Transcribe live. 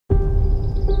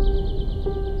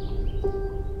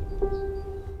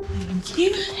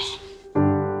you.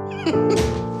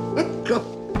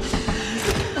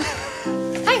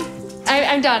 Hi,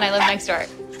 I'm Dawn. I live next door.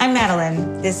 I'm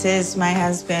Madeline. This is my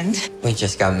husband. We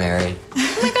just got married.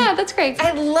 Oh my God, that's great.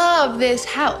 I love this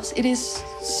house. It is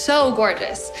so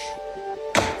gorgeous.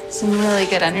 Some really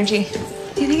good energy.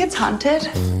 Do you think it's haunted?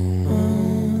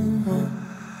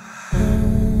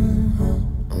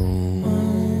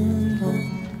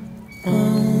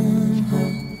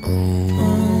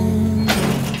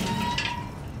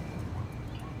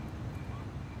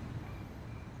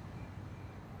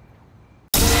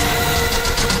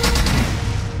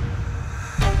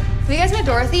 Have you guys met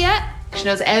Dorothy yet? She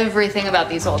knows everything about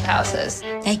these old houses.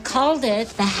 They called it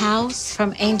the house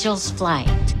from Angel's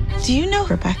Flight. Do you know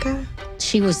Rebecca?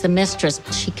 She was the mistress.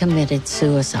 She committed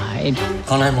suicide.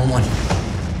 Call 911.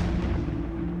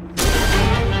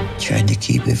 Tried to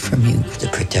keep it from you to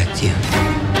protect you.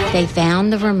 They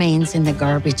found the remains in the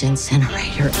garbage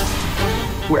incinerator.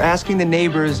 We're asking the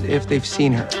neighbors if they've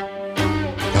seen her.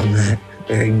 I'm not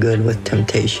very good with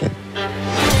temptation.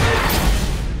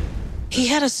 He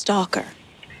had a stalker.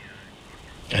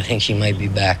 I think she might be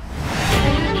back.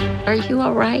 Are you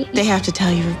all right? They have to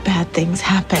tell you if bad things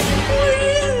happen.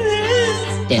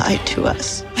 Lied to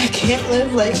us. I can't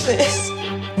live like this.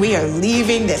 We are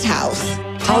leaving this house.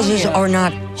 Houses are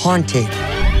not haunted.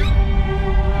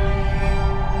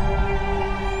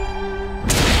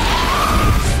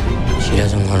 She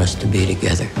doesn't want us to be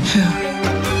together.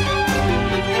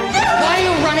 Why are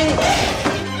you running?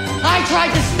 I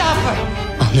tried to stop her.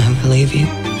 I'll never leave you.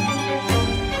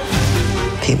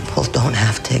 People don't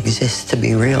have to exist to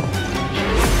be real.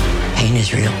 Pain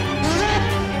is real.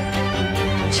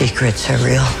 Secrets are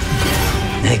real.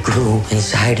 They grew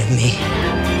inside of me.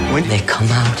 When they come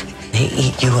out, they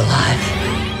eat you alive.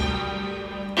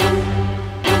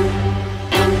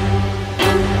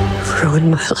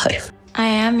 Ruined my life. I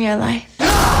am your life.